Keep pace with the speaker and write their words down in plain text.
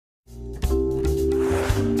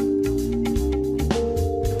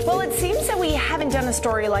haven't done a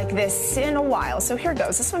story like this in a while, so here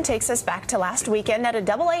goes. This one takes us back to last weekend at a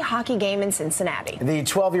AA hockey game in Cincinnati. The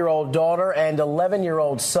 12-year-old daughter and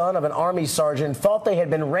 11-year-old son of an Army sergeant thought they had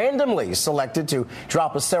been randomly selected to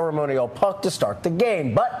drop a ceremonial puck to start the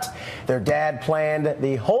game, but their dad planned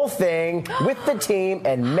the whole thing with the team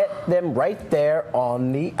and met them right there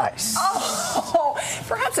on the ice. Oh,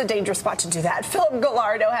 perhaps a dangerous spot to do that. Philip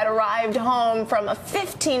Gallardo had arrived home from a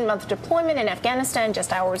 15-month deployment in Afghanistan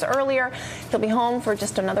just hours earlier. He'll be home for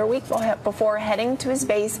just another week before heading to his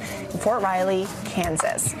base in Fort Riley,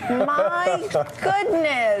 Kansas. My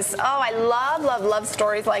goodness. Oh, I love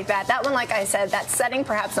stories like that. That one, like I said, that setting,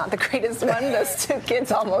 perhaps not the greatest one. Those two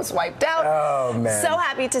kids almost wiped out. Oh, man. So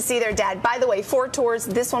happy to see their dad. By the way, 4 tours.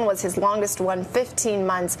 This one was his longest one, 15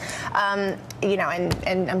 months. You know,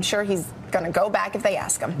 and I'm sure he's going to go back if they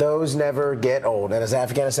ask him. Those never get old. And as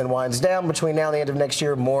Afghanistan winds down between now and the end of next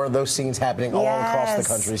year, more of those scenes happening all across the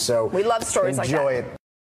country. So we love stories like that. Enjoy it.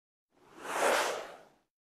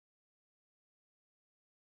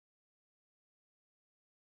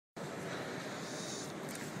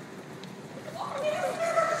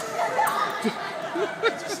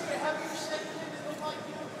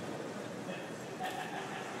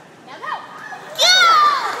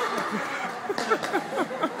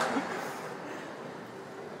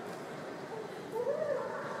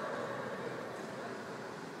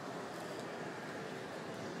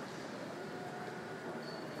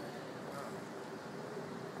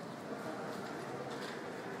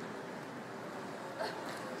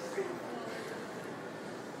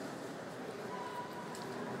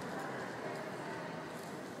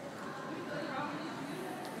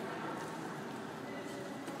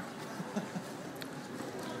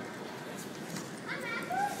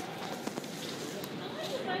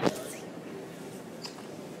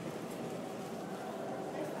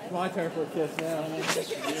 My turn for a kiss now.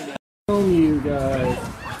 Home, you guys.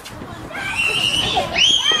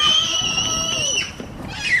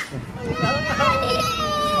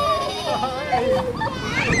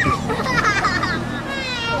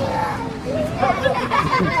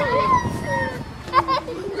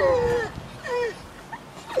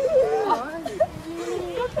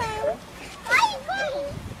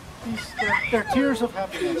 They're tears of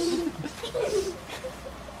happiness.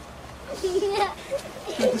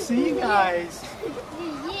 Good to see you guys.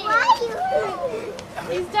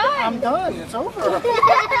 He's done. I'm done. It's over. The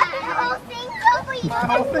whole thing's over. The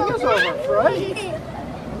whole thing is over, right?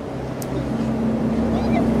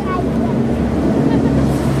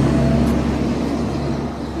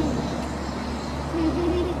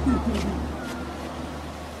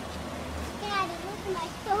 Daddy, look at my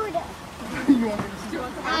soda. You want me to see?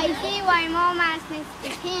 I see why Mom asked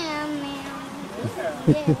Mr. Kim now.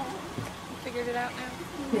 Yeah. Figured it out now?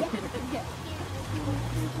 I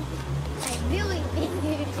really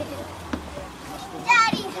figured it.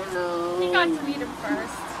 Daddy! You got to meet him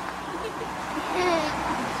first.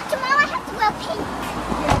 Tomorrow I have to wear pink.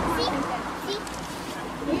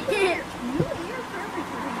 See?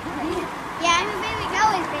 Yeah, I'm a baby girl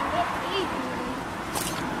and pink.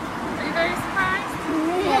 Are you very surprised?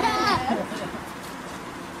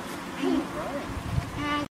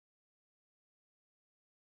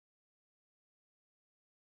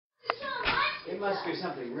 It must be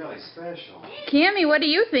something really special. Cammie, what do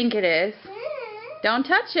you think it is? Don't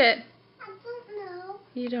touch it. I don't know.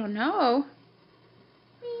 You don't know?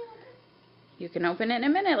 You can open it in a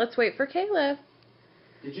minute. Let's wait for Caleb.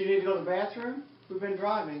 Did you need to go to the bathroom? We've been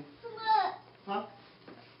driving. Look. Huh?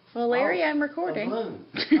 Well, Larry, I'm recording. A balloon.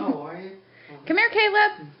 Oh, are you? Come here,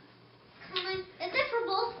 Caleb. Is it for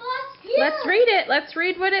both of us? Let's read it. Let's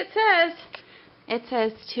read what it says. It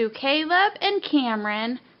says, to Caleb and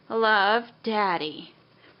Cameron, love, Daddy.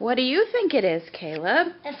 What do you think it is,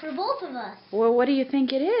 Caleb? It's for both of us. Well, what do you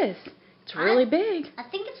think it is? It's really big. I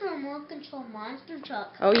think it's a remote control monster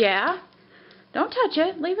truck. Oh, yeah? Don't touch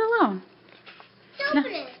it. Leave it alone.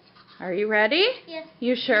 Open it. Are you ready? Yes.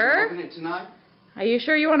 You sure? Open it tonight? Are you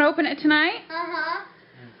sure you want to open it tonight? Uh-huh.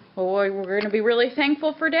 Well, we're going to be really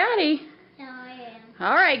thankful for Daddy. Yeah, I am.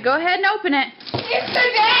 All right, go ahead and open it. It's for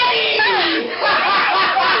Daddy!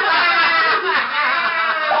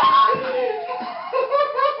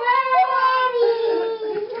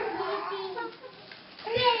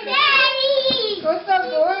 Daddy! What's up,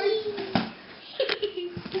 boy?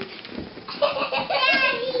 Daddy!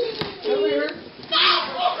 Come here.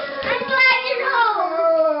 I'm glad you're home.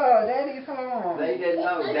 Oh, Daddy's home. They didn't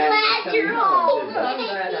know I'm Daddy was glad coming you're home. home. did they? I'm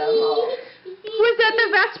glad I'm home. Was that the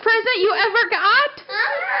best present you ever got?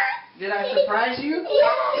 Did I surprise you?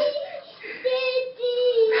 Daddy! Daddy!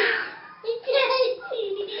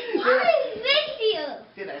 I miss you.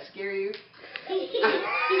 Did I scare you?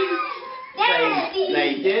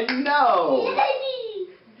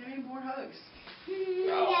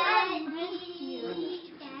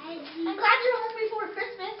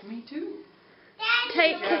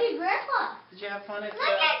 Take. Grandpa. Did you have fun at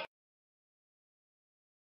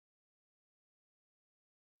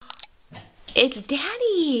It's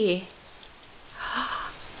Daddy.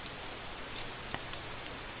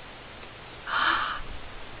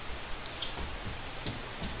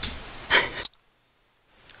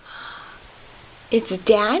 It's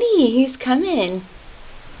Daddy. He's coming.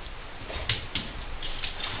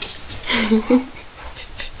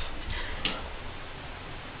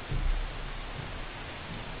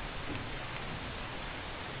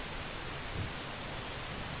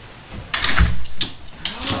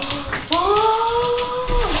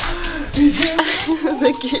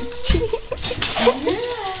 Look at you.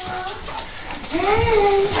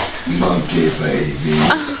 Monkey baby.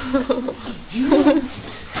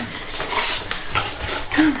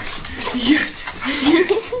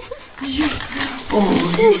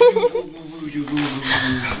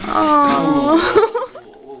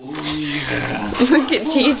 Look at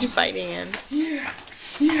Teach fighting him.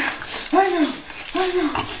 Yeah, I know.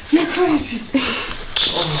 You're crazy.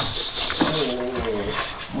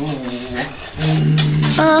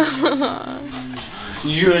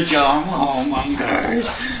 You're John. Oh my God.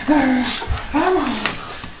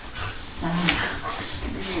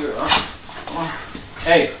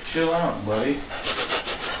 Hey, chill out, buddy.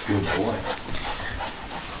 Good boy.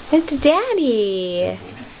 It's Daddy.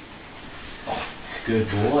 Good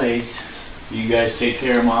boy. You guys take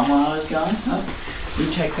care of Mom while I was gone, huh?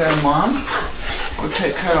 You take care of Mom? We'll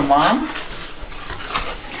take care of Mom?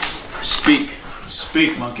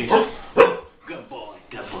 Speak, monkey. Good boy,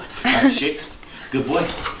 good boy. Alright, shake. Good boy.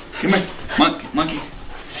 Come here, monkey.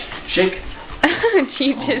 Shake.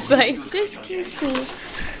 Teach is like, just kiss me.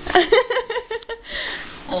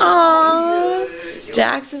 Aww.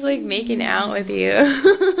 Jax is like making out with you.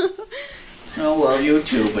 Oh, well, you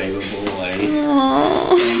too, baby boy.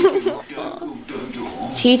 Aww.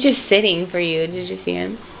 Teach is sitting for you. Did you see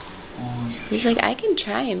him? He's like, I can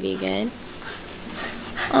try and be good.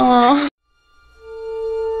 Aww.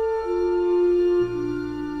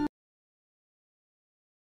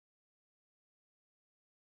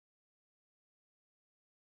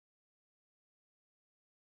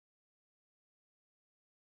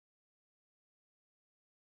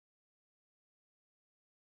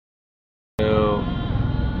 So,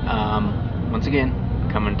 once again,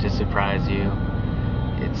 coming to surprise you.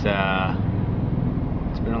 It's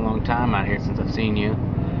been a long time out here since I've seen you.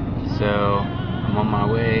 So, I'm on my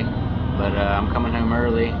way, but I'm coming home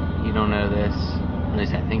early. You don't know this. At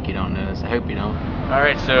least I think you don't know this. I hope you don't.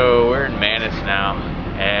 Alright, so we're in Manus now,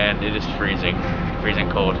 and it is freezing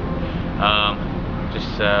cold.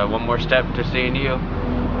 Just one more step to seeing you.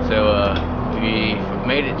 So, we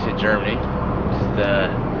made it to Germany. This is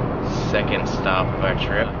the second stop of our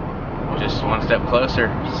trip. Just one step closer.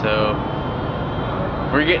 So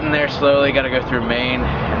we're getting there slowly. Got to go through Maine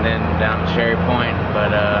and then down to Cherry Point.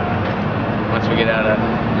 But once we get out of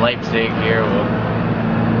Leipzig here, we'll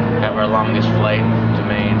have our longest flight to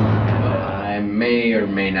Maine. I may or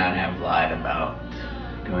may not have lied about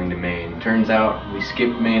going to Maine. Turns out we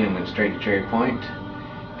skipped Maine and went straight to Cherry Point.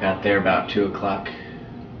 Got there about 2 o'clock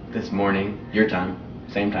this morning, your time,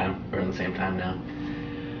 same time. We're on the same time now.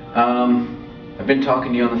 I've been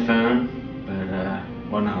talking to you on the phone,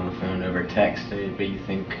 but, well, not on the phone, over text, but you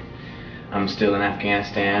think I'm still in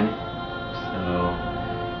Afghanistan, so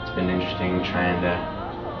it's been interesting trying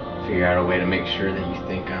to figure out a way to make sure that you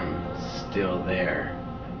think I'm still there.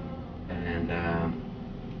 And,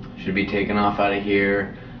 should be taking off out of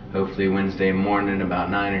here, hopefully Wednesday morning about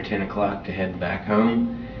 9 or 10 o'clock to head back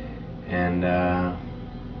home, and,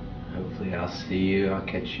 hopefully I'll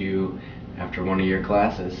catch you after one of your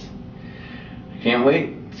classes. I can't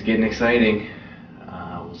wait. It's getting exciting.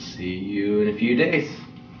 We'll see you in a few days.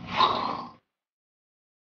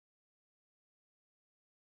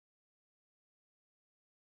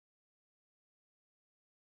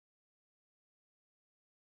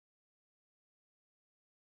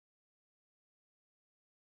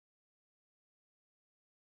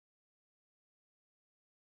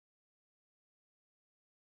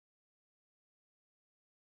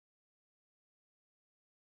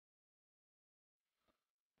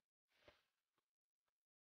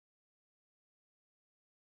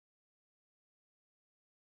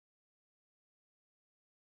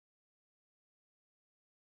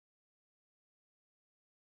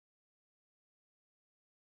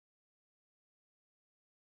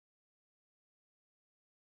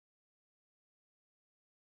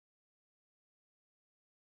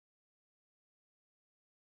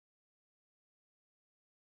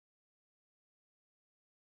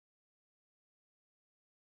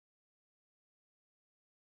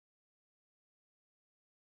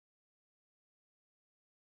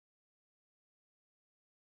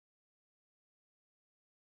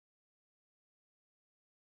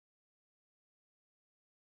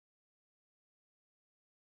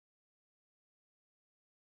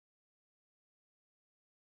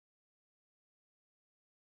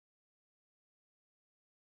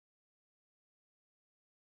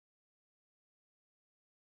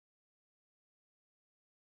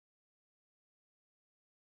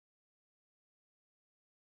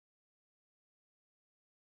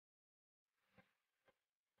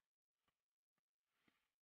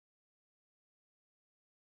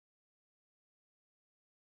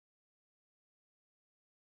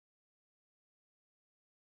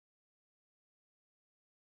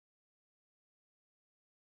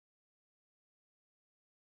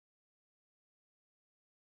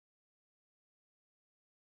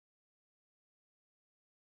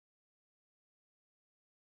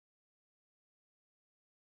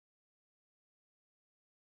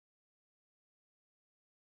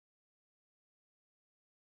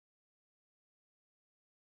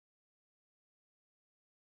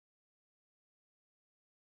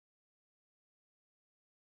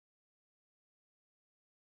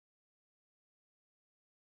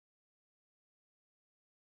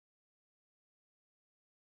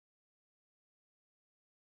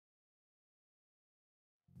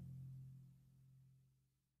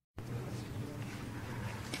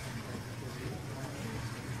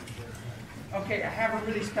 Okay, I have a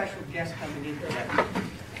really special guest coming in today.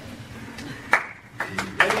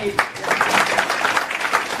 Let me...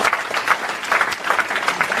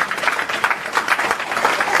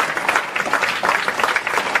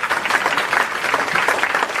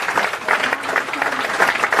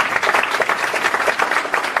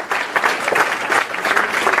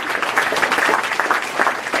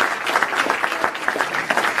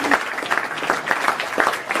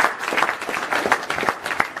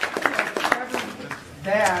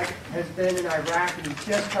 Dad has been in Iraq and he's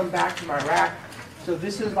just come back from Iraq. So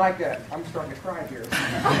this is like a, I'm starting to cry here.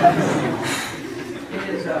 It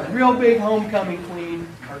is a real big homecoming queen,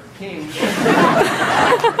 or king.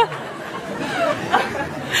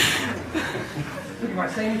 You want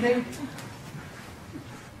to say anything?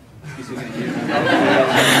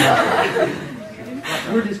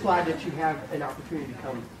 We're just glad that you have an opportunity to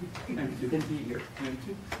come and be here.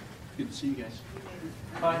 Good to see you guys.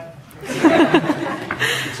 Bye.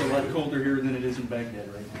 It's a lot colder here than it is in Baghdad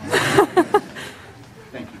right now.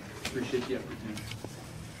 Thank you. Appreciate the effort, man.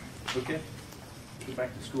 Okay? Go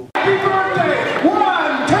back to school. Happy birthday!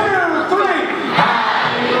 1, 2, 3!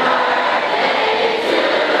 Happy birthday to you!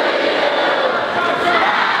 Happy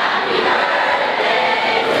birthday to you!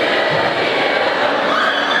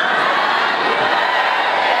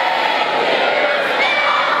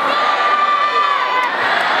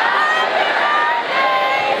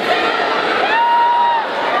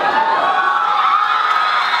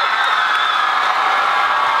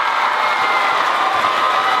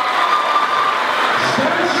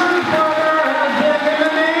 Spencer's brother has been in the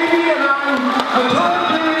Navy and on patrol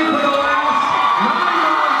duty for the last 9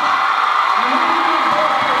 months. And he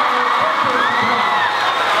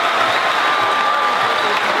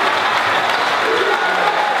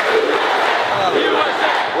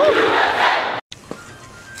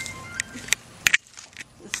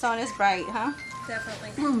The sun is bright, huh?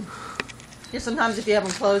 Definitely. Just sometimes if you have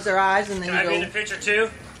them close their eyes and then Can I you be in go. the picture too?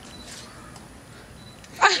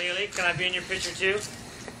 Lily, can I be in your picture too?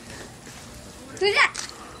 Who's that?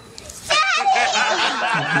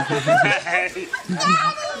 Hey,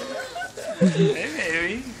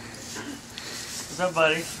 baby. What's up,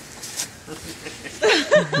 buddy?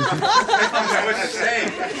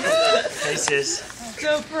 Hey, sis.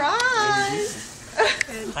 Surprise!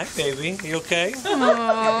 Hi, baby. You okay?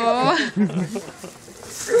 Aww.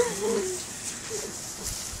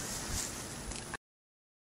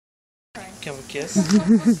 Can we kiss?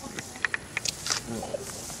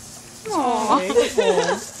 Aww.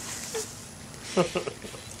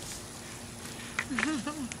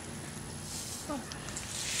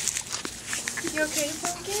 You okay,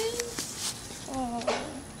 Pumpkin? Oh,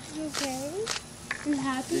 you okay? You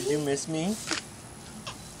happy? Did you miss me?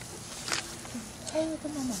 Hey, look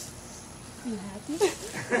at Mama. Are you happy?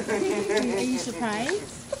 Are you surprised?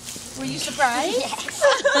 Were you surprised?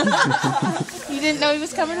 Yes. You didn't know he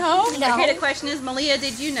was coming home? No. Okay, the question is, Malia,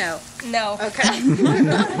 did you know? No. Okay. We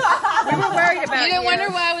were worried about You didn't wonder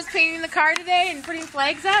why I was painting the car today and putting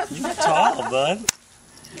flags up? You're tall, bud.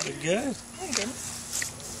 You're good.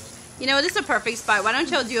 You know, this is a perfect spot. Why don't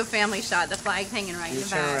y'all do a family shot? The flag's hanging right in You the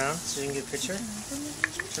turn back. around so you can get a picture.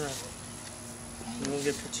 Turn around. You want to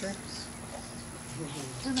get a picture?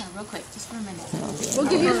 Turn around real quick, just for a minute. We'll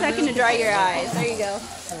give you a second to dry your eyes. There you go.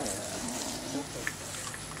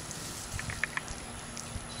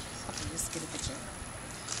 Okay, just get a picture.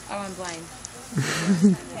 Oh, I'm blind.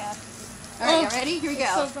 Yeah. All right, you ready? Here we go.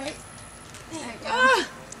 So bright.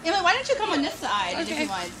 Emily, why don't you come on this side? And if Okay. you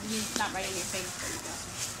want, it's not right in your face. There you go.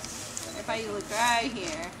 Everybody look right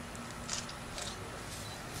here.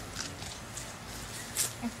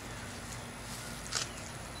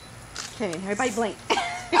 Okay, everybody blink.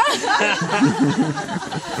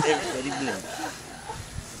 Everybody blink.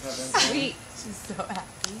 Sweet. She's so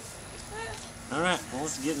happy. All right, well,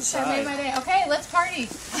 let's get That made my inside. day. Okay, let's party.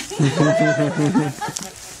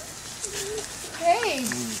 Hey,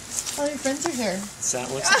 all your friends are here. What's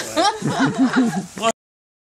that looks like? What?